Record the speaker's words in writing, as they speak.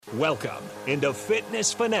Welcome into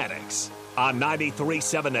Fitness Fanatics on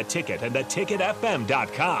 93.7 The Ticket and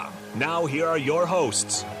theticketfm.com. Now here are your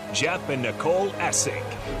hosts, Jeff and Nicole Essig.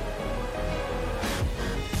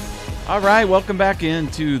 All right, welcome back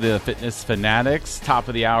into the Fitness Fanatics, top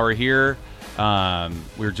of the hour here.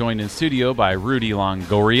 We're joined in studio by Rudy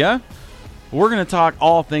Longoria. We're going to talk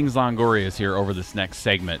all things Longoria's here over this next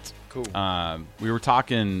segment. Cool. We were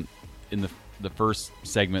talking in the first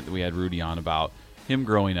segment that we had Rudy on about him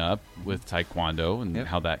growing up with Taekwondo and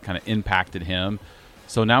how that kind of impacted him.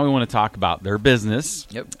 So now we want to talk about their business,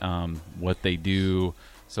 what they do.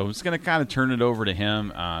 So I'm just going to kind of turn it over to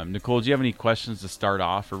him. Nicole, do you have any questions to start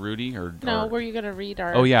off for Rudy? No, were you going to read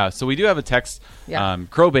our... Oh, yeah. So we do have a text. Yeah.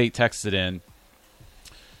 Crowbait texted in,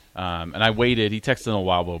 and I waited. He texted in a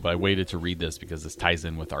while ago, but I waited to read this because this ties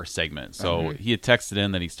in with our segment. So he had texted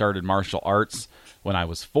in that he started martial arts when I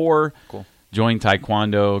was 4. Cool. Joined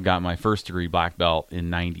Taekwondo, got my first degree black belt in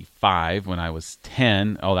 95 when I was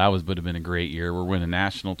 10. Oh, that would have been a great year. We're winning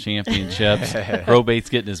national championships. Probate's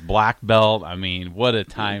getting his black belt. I mean, what a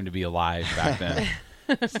time to be alive back then.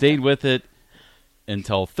 Stayed with it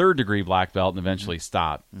until third degree black belt and eventually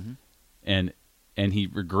stopped. And he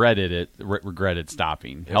regretted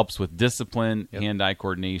stopping. Helps with discipline, hand-eye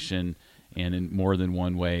coordination, and in more than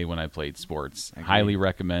one way when I played sports. Highly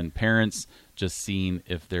recommend parents just seeing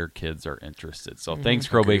if their kids are interested. So thanks,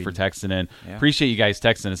 Crowbait, for texting in. Yeah. Appreciate you guys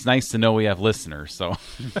texting. It's nice to know we have listeners. So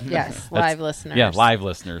yes, live listeners. Yeah, live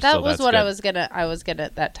listeners. That so was that's what good. I was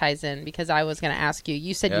gonna. That ties in because I was gonna ask you.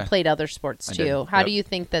 You said you played other sports I too. did. How do you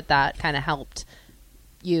think that kind of helped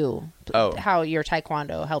you? How your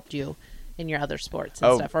Taekwondo helped you in your other sports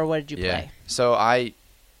and stuff, or what did you play? So I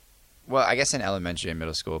guess in elementary and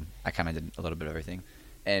middle school, I kind of did a little bit of everything.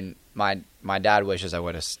 And my dad wishes I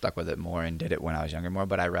would have stuck with it more and did it when I was younger more,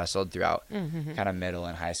 but I wrestled throughout kind of middle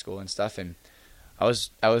and high school and stuff. And I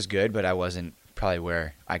was good, but I wasn't probably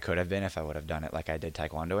where I could have been if I would have done it like I did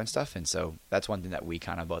Taekwondo and stuff. And so that's one thing that we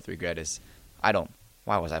kind of both regret is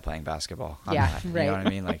why was I playing basketball? I'm not, right. You know what I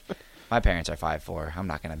mean? Like my parents are 5'4". I'm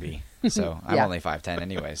not going to be. So I'm only 5'10"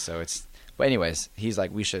 anyways. So but anyways, he's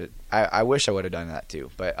like, I wish I would have done that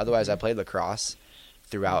too. But otherwise I played lacrosse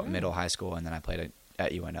throughout middle high school, and then I played it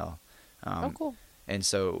at UNL. Cool. And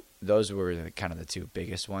so those were kind of the two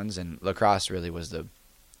biggest ones, and lacrosse really was the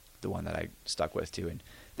one that I stuck with too, and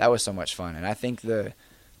that was so much fun. And I think the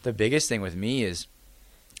biggest thing with me is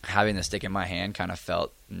having the stick in my hand kind of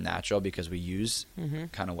felt natural because we use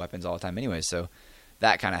kind of weapons all the time anyway, so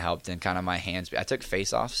that kind of helped. And kind of my hands, I took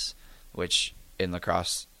face-offs, which in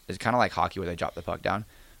lacrosse is kind of like hockey where they drop the puck down,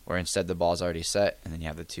 where instead the ball's already set and then you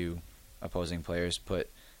have the two opposing players put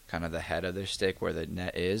kind of the head of their stick where the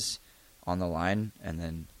net is on the line, and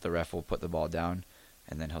then the ref will put the ball down,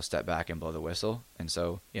 and then he'll step back and blow the whistle. And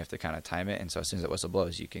so you have to kind of time it, and so as soon as the whistle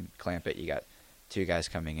blows, you can clamp it. You got two guys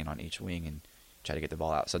coming in on each wing and try to get the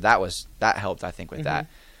ball out. So that helped, I think, with that.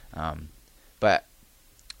 But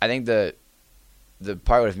I think the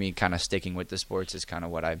part of me kind of sticking with the sports is kind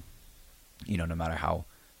of what no matter how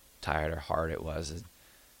tired or hard it was,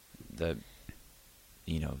 the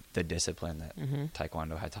discipline that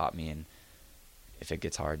Taekwondo had taught me, and if it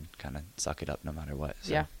gets hard, kind of suck it up no matter what.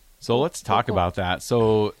 So. Yeah. So let's talk about that.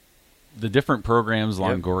 So the different programs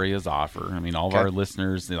Longoria's offer. I mean, all of our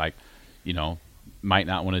listeners, they might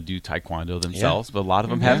not want to do Taekwondo themselves, but a lot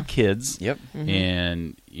of them have kids. Yep.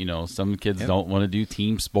 And, some kids don't want to do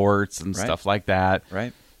team sports and stuff like that.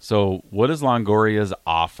 Right. So what does Longoria's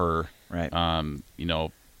offer, right.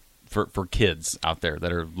 For kids out there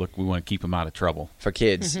that we want to keep them out of trouble? For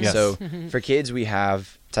kids. Yes. So for kids, we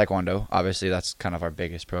have Taekwondo. Obviously, that's kind of our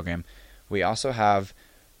biggest program. We also have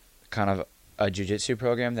kind of a jiu-jitsu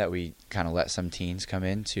program that we kind of let some teens come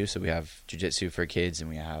in too. So we have jiu-jitsu for kids, and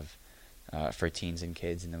we have for teens and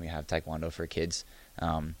kids, and then we have Taekwondo for kids.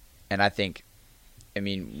 And I think,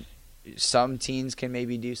 some teens can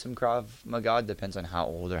maybe do some Krav Maga. Depends on how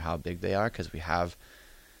old or how big they are, because we have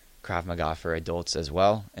Krav Maga for adults as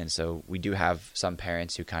well. And so we do have some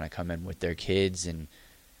parents who kind of come in with their kids, and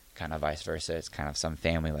kind of vice versa. It's kind of some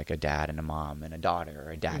family, like a dad and a mom and a daughter,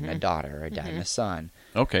 or a dad and a daughter, or a dad and a son.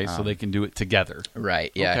 Okay, so they can do it together.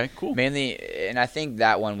 Right, yeah. Okay, cool. Mainly, and I think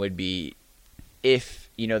that one would be if,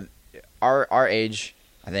 our age,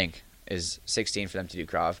 I think, is 16 for them to do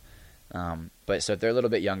Krav. But so if they're a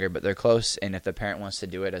little bit younger, but they're close, and if the parent wants to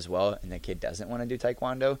do it as well, and the kid doesn't want to do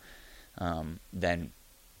Taekwondo, then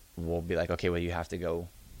we'll be like, okay, well, you have to go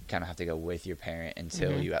with your parent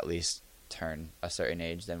until you at least turn a certain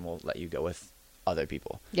age. Then we'll let you go with other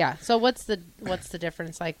people. Yeah. So what's the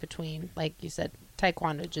difference like between, like you said,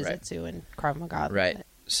 Taekwondo, Jiu-Jitsu, and Krav Maga? Right.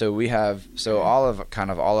 So we have all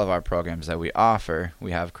of our programs that we offer.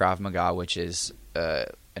 We have Krav Maga, which is the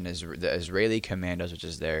Israeli commandos, which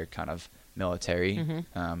is their kind of military.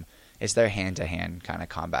 Mm-hmm. It's their hand-to-hand kind of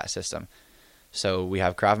combat system. So we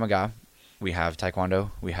have Krav Maga, we have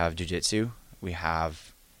Taekwondo, we have Jiu-Jitsu, we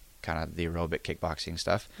have kind of the aerobic kickboxing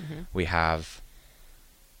stuff. Mm-hmm. We have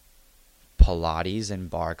Pilates and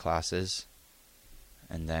bar classes.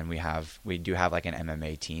 And then we do have like an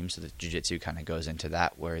MMA team, so the jiu-jitsu kind of goes into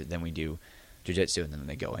that, where then we do jiu-jitsu and then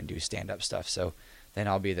they go and do stand-up stuff. So then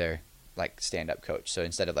I'll be their like stand-up coach. So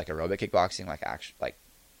instead of like aerobic kickboxing, like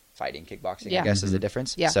fighting kickboxing, I guess is the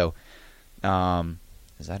difference. Yeah. So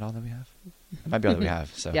is that all that we have? That might be all that we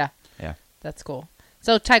have. So yeah. That's cool.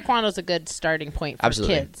 So Taekwondo is a good starting point for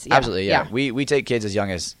kids. Yeah. Absolutely, yeah. We take kids as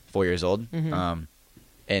young as 4 years old. Mm-hmm.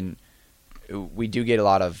 And we do get a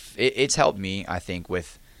lot of it's helped me, I think,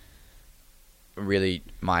 with really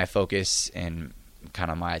my focus and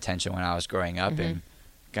kind of my attention when I was growing up, mm-hmm. and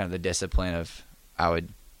kind of the discipline of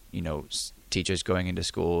teachers going into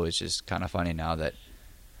school. It's just kind of funny now that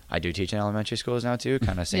I do teach in elementary schools now too,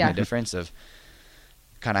 kind of seeing the difference of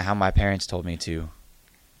kind of how my parents told me to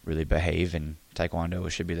really behave, and Taekwondo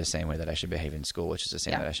should be the same way that I should behave in school, which is the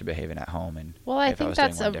same that I should behave in at home. And well, I think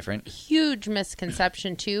that's a huge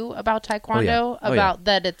misconception too about Taekwondo,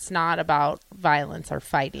 that it's not about violence or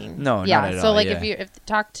fighting. No, not at all. So like if you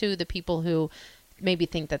talk to the people who maybe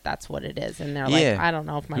think that that's what it is, and they're like, I don't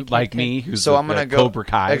know if my kid like can. Me, who's so I'm gonna go Cobra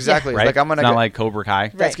Kai, exactly. Right? Like I'm gonna not like Cobra Kai.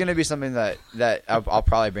 Right. That's gonna be something that I'll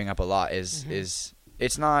probably bring up a lot. Is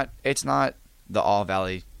it's not the All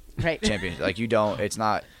Valley Champions. Like it's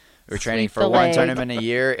not. We're training for one tournament a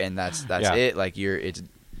year, and that's it. Like you're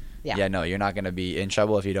not gonna be in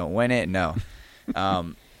trouble if you don't win it. No,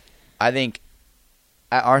 I think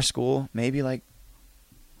at our school maybe like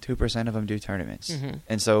 2% of them do tournaments, mm-hmm.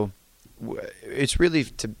 and so it's really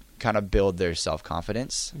to kind of build their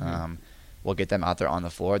self-confidence. Mm-hmm. We'll get them out there on the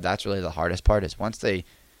floor. That's really the hardest part, is once they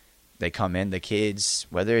come in, the kids,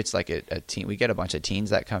 whether it's like a teen, we get a bunch of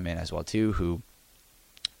teens that come in as well too, who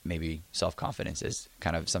maybe self-confidence is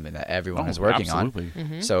kind of something that everyone is working on.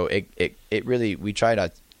 Mm-hmm. So it really, we try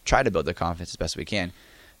to build the confidence as best we can.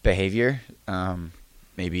 Behavior,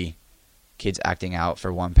 maybe kids acting out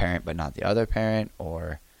for one parent but not the other parent,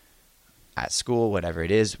 or at school, whatever it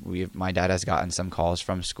is. My dad has gotten some calls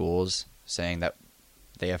from schools saying that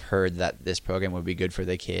they have heard that this program would be good for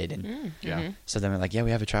the kid, and so then we're like, we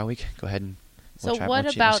have a trial week. Go ahead and so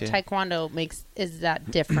what about Taekwondo is that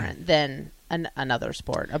different than another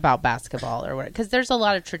sport, about basketball or what? Because there's a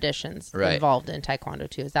lot of traditions involved in Taekwondo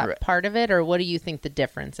too. Is that part of it, or what do you think the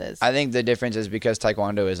difference is? I think the difference is because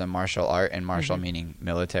Taekwondo is a martial art, and martial meaning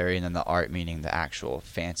military, and then the art meaning the actual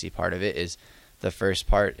fancy part of it. Is the first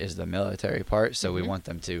part is the military part. So we want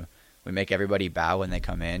them to, we make everybody bow when they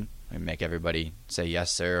come in. We make everybody say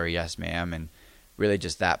yes sir or yes ma'am, and really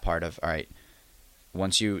just that part of, all right,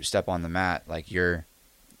 once you step on the mat, like we're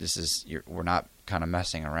not kind of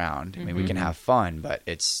messing around. I mean, we can have fun, but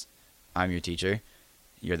I'm your teacher,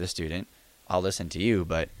 you're the student, I'll listen to you,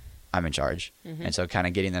 but I'm in charge. And so kind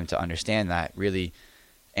of getting them to understand that, really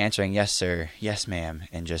answering yes sir, yes ma'am,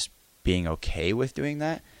 and just being okay with doing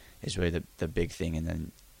that is really the big thing. And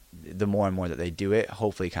then the more and more that they do it,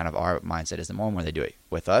 hopefully kind of our mindset is the more and more they do it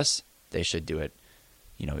with us, they should do it,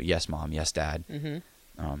 yes mom, yes dad,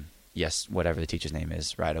 yes whatever the teacher's name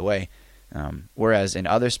is right away. Whereas in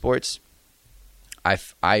other sports, I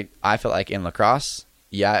felt like in lacrosse,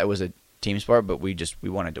 it was a team sport, but we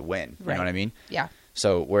wanted to win. You know what I mean? Yeah.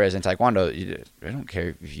 So whereas in Taekwondo, I don't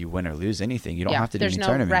care if you win or lose anything. You don't have to do any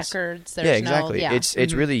tournaments. There's no records. There's exactly.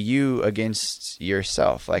 It's really you against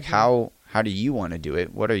yourself. Like how do you want to do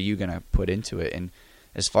it? What are you going to put into it? And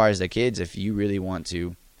as far as the kids, if you really want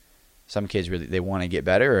to, some kids really, they want to get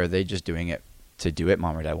better, or are they just doing it to do it?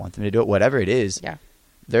 Mom or dad want them to do it. Whatever it is,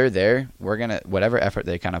 they're there. We're going to, whatever effort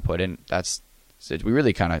they kind of put in, we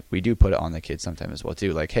really we do put it on the kids sometimes as well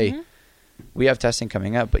too. Like, hey, we have testing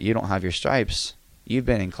coming up, but you don't have your stripes. You've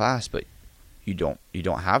been in class, but you don't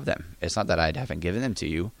have them. It's not that I haven't given them to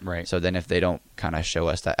you. Right. So then if they don't kind of show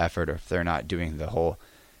us that effort, or if they're not doing the whole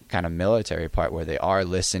kind of military part where they are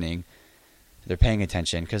listening, they're paying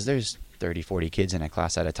attention, because there's 30, 40 kids in a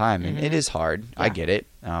class at a time, and it is hard. I get it.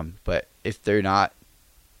 But if they're not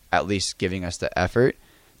at least giving us the effort,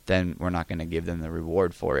 then we're not going to give them the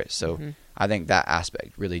reward for it. So I think that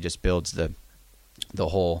aspect really just builds the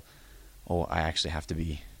whole, I actually have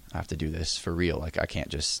to do this for real. Like I can't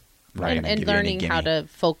just and learning how to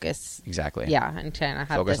focus. Exactly. Yeah, and kind of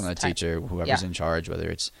have focus on the teacher, whoever's in charge, whether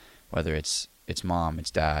it's mom,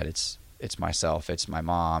 it's dad, it's myself, it's my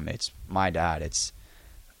mom, it's my dad, it's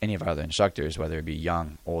any of our other instructors, whether it be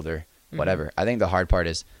young, older, whatever. I think the hard part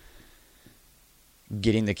is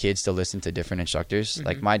getting the kids to listen to different instructors.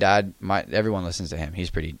 Like my dad, everyone listens to him.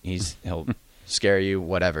 He'll scare you,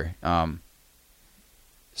 whatever.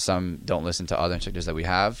 Some don't listen to other instructors that we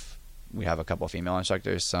have. We have a couple of female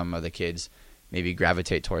instructors. Some of the kids maybe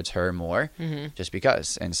gravitate towards her more just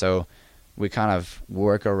because. And so we kind of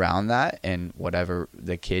work around that, and whatever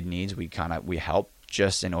the kid needs, we help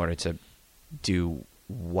just in order to do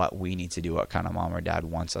what we need to do, what kind of mom or dad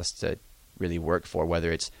wants us to really work for,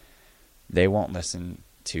 whether it's they won't listen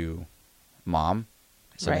to mom.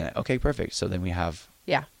 So then, okay, perfect. So then we have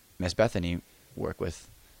Miss Bethany work with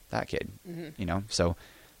that kid, so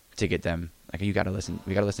to get them, like, we got to listen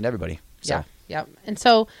to everybody. So. Yeah. And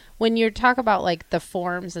so when you talk about like the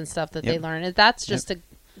forms and stuff that they learn, that's just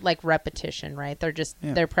like repetition, right? They're just,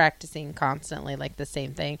 they're practicing constantly, like the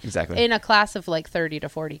same thing. Exactly. In a class of like 30 to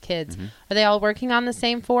 40 kids, are they all working on the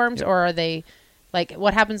same forms, or are they like,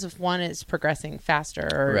 what happens if one is progressing faster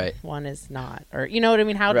or one is not, or you know what I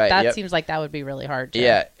mean? How that seems like that would be really hard.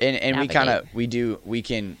 To and we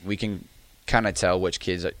can kind of tell which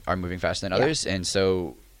kids are moving faster than others. And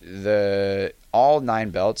so all 9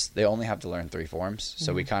 belts, they only have to learn 3 forms.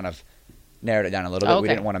 So we kind of narrowed it down a little bit. We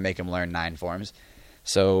didn't want to make them learn 9 forms.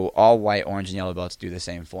 So all white, orange, and yellow belts do the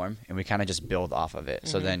same form, and we kind of just build off of it.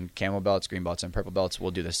 So then camel belts, green belts, and purple belts will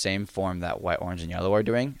do the same form that white, orange, and yellow are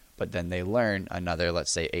doing, but then they learn another,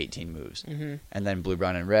 let's say, 18 moves. And then blue,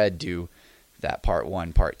 brown, and red do that part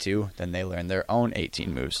 1, part 2. Then they learn their own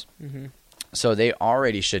 18 moves. So they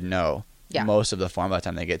already should know most of the form by the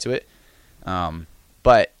time they get to it.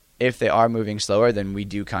 But if they are moving slower, then we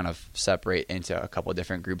do kind of separate into a couple of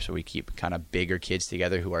different groups where we keep kind of bigger kids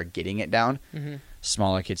together who are getting it down,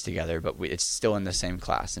 smaller kids together, but it's still in the same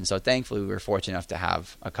class. And so thankfully we were fortunate enough to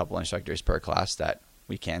have a couple instructors per class that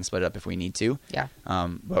we can split up if we need to.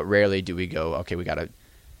 But rarely do we go, okay, we got to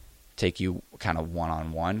take you kind of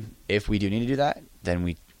one-on-one. If we do need to do that, then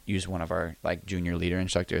we use one of our like junior leader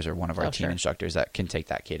instructors or one of our team instructors that can take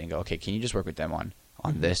that kid and go, okay, can you just work with them on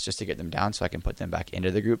this just to get them down so I can put them back into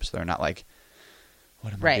the group so they're not like,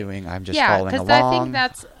 what am I doing? I'm just following along. Yeah, because I think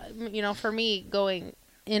that's, for me going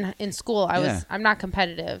in school, I'm not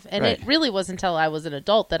competitive. And it really wasn't until I was an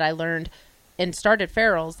adult that I learned and started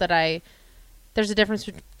Farrell's that there's a difference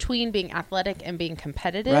between being athletic and being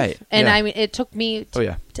competitive. Right. And I mean, it took me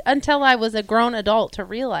until I was a grown adult to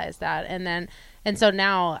realize that. And so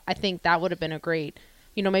now I think that would have been a great,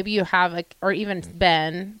 maybe you have, or even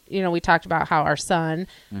Ben, we talked about how our son,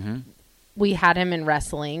 we had him in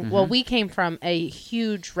wrestling. Well, we came from a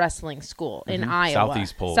huge wrestling school in Iowa.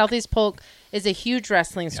 Southeast Polk is a huge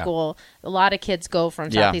wrestling school. A lot of kids go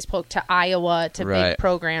from Southeast Polk to Iowa to big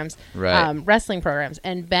programs, wrestling programs.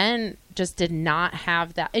 And Ben just did not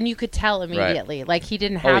have that. And you could tell immediately, like he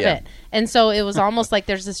didn't have it. And so it was almost like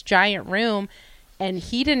there's this giant room. And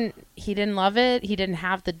he didn't love it. He didn't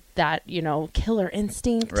have that killer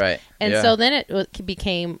instinct. Right. And so then it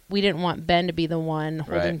became, we didn't want Ben to be the one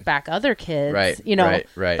holding back other kids. Right.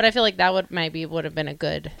 But I feel like that would have been a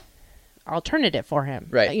good alternative for him.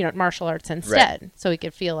 Right. Martial arts instead. Right. So he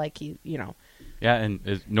could feel like he. Yeah,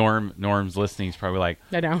 and Norm's listening. He's probably like,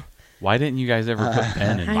 I know. Why didn't you guys ever put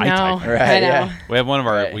Ben in my Taekwondo? I know. Yeah. We have one of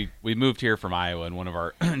our we moved here from Iowa, and one of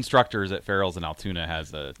our instructors at Farrell's in Altoona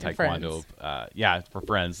has a Taekwondo. For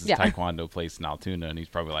friends, this Taekwondo place in Altoona, and he's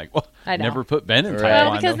probably like, "Well, I never put Ben in Taekwondo."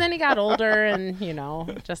 Well, because then he got older, and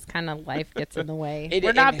just kind of life gets in the way.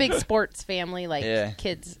 We're not a big sports family. Like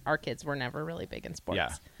our kids were never really big in sports. Yeah.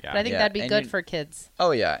 But I think that'd be good for kids. Oh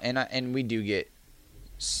yeah, and we do get.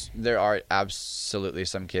 There are absolutely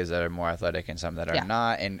some kids that are more athletic and some that are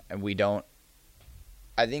not, and we don't.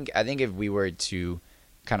 I think if we were to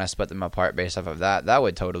kind of split them apart based off of that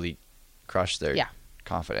would totally crush their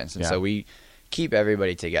confidence. And so we keep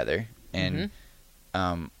everybody together, and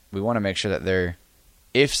we want to make sure that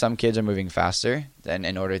if some kids are moving faster, then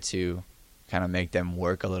in order to kind of make them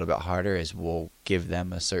work a little bit harder, is we'll give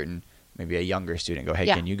them maybe a younger student, go, hey,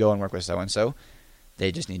 can you go and work with so and so?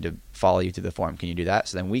 They just need to follow you through the form. Can you do that?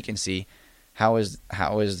 So then we can see how is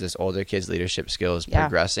this older kid's leadership skills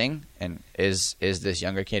progressing, and is this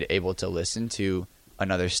younger kid able to listen to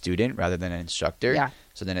another student rather than an instructor? Yeah.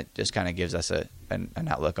 So then it just kind of gives us an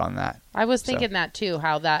outlook on that. I was thinking that too,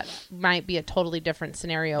 how that might be a totally different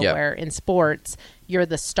scenario where in sports you're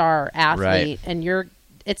the star athlete and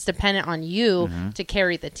it's dependent on you to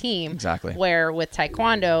carry the team. Exactly. Where with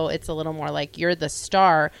Taekwondo, it's a little more like you're the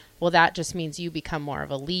star. well, that just means you become more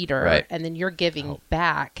of a leader, right. and then you're giving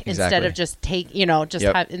back exactly. instead of just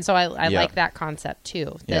and so I like that concept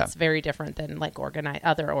too. That's very different than like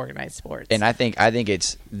other organized sports. And I think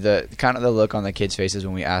it's the kind of the look on the kids' faces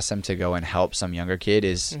when we ask them to go and help some younger kid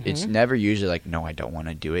is it's never usually like, no, I don't want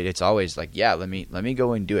to do it. It's always like, yeah, let me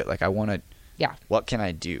go and do it. Like I want to. Yeah. What can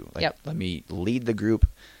I do? Like let me lead the group.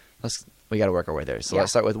 We got to work our way there. So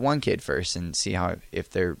let's start with one kid first and see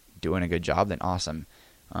if they're doing a good job, then awesome.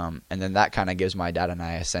 And then that kind of gives my dad and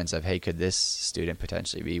I a sense of, hey, could this student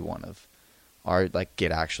potentially be one of our, like,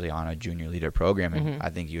 get actually on a junior leader program? And I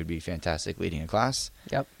think you would be fantastic leading a class.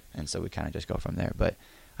 Yep. And so we kind of just go from there. But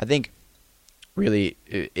I think really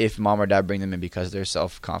if mom or dad bring them in because their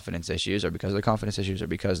self-confidence issues or because of their confidence issues or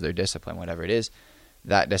because of their discipline, whatever it is,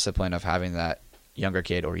 that discipline of having that younger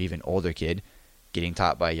kid or even older kid getting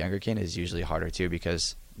taught by a younger kid is usually harder too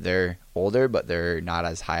because they're older, but they're not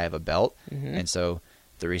as high of a belt. And so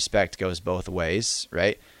the respect goes both ways,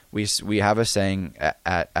 right? We have a saying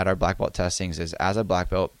at our black belt testings is as a black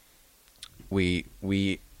belt, we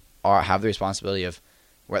have the responsibility of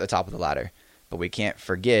we're at the top of the ladder, but we can't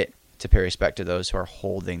forget to pay respect to those who are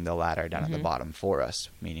holding the ladder down at the bottom for us,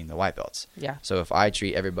 meaning the white belts. Yeah. So if I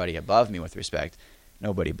treat everybody above me with respect,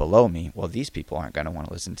 nobody below me, well, these people aren't going to want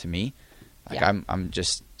to listen to me. Like I'm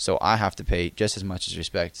just, so I have to pay just as much as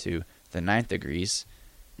respect to the 9th degrees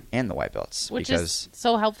and the white belts, which is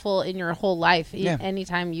so helpful in your whole life.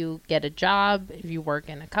 Anytime you get a job, if you work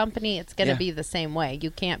in a company, it's going to be the same way. You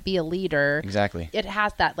can't be a leader. Exactly. It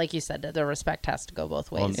has that, like you said, the respect has to go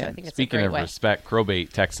both ways. Well, so I think speaking of respect, Crowbait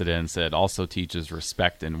texted in and said also teaches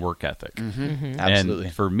respect and work ethic. Absolutely.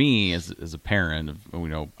 And for me as a parent,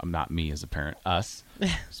 I'm not me as a parent, us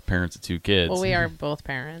as parents of 2 kids. Well, we are both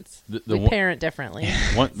parents. We parent differently.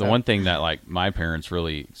 The one thing that like my parents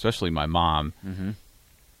really, especially my mom,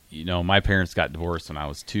 my parents got divorced when I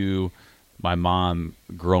was 2. My mom,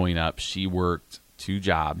 growing up, she worked 2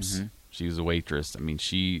 jobs. She was a waitress. I mean,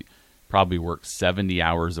 she probably worked 70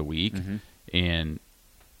 hours a week. And,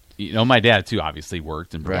 my dad, too, obviously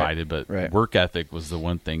worked and provided, but work ethic was the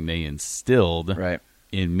one thing they instilled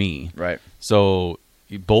in me. Right. So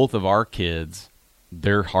both of our kids,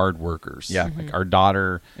 they're hard workers. Yeah. Like our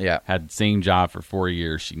daughter had the same job for 4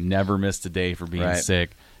 years. She never missed a day for being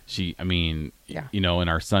sick. And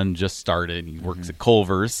our son just started. He works at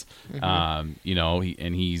Culver's,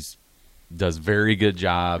 he's does very good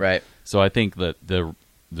job. Right. So I think that the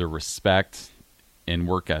respect and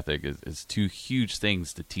work ethic is 2 huge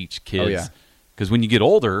things to teach kids. Oh, yeah. Because when you get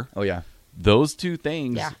older, those 2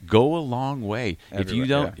 things go a long way.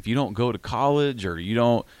 Everywhere, if you don't go to college or you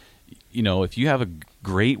don't, if you have a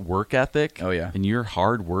great work ethic and you're a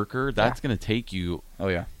hard worker, that's going to take you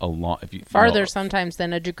a long farther sometimes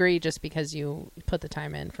than a degree just because you put the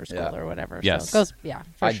time in for school or whatever. Yes. So it goes,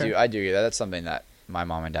 I do. That's something that my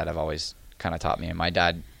mom and dad have always kind of taught me, and my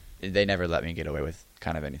dad, they never let me get away with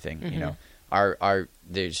kind of anything. Our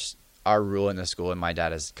rule in the school, and my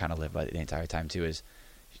dad has kind of lived by it the entire time too, is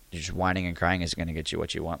just whining and crying isn't going to get you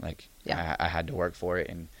what you want. Like I had to work for it,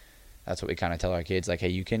 and that's what we kind of tell our kids. Like, hey,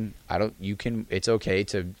 it's okay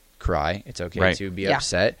to cry. It's okay to be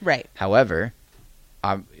upset. Right. However,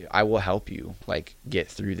 I will help you like get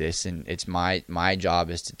through this. And it's my job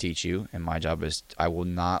is to teach you. And my job is, I will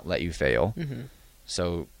not let you fail.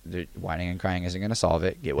 So the whining and crying isn't going to solve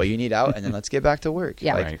it. Get what you need out. And then let's get back to work.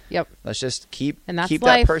 Let's just keep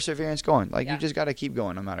that perseverance going. Like you just got to keep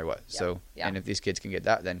going no matter what. So, and if these kids can get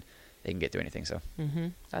that, then they can get through anything. So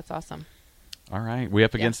that's awesome. All right. We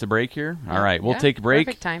up against the break here? All right. We'll take a break.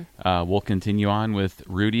 Perfect time. We'll continue on with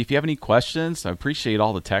Rudy. If you have any questions, I appreciate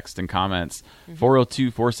all the text and comments.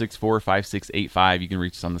 402-464-5685. You can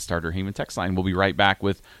reach us on the Starter Heyman text line. We'll be right back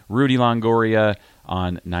with Rudy Longoria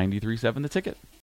on 93.7 The Ticket.